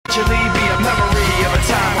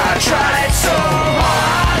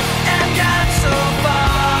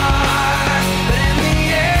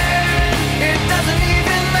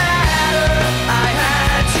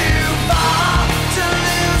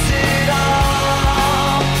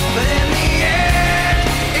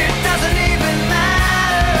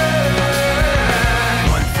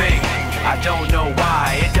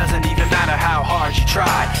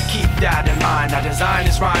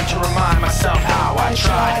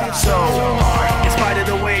so hard. In spite of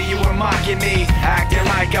the way you were mocking me, acting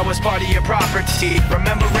like I was part of your property,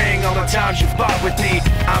 remembering all the times you fought with me,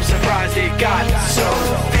 I'm surprised it got so.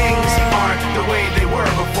 Things aren't the way they were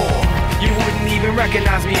before. You wouldn't even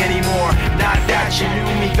recognize me anymore. Not that you knew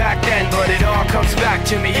me back then, but it all comes back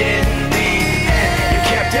to me in the end. You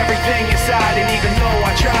kept everything inside, and even though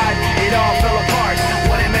I tried, it all fell apart.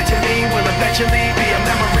 What it meant to me will eventually be a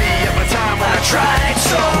memory of a time when I tried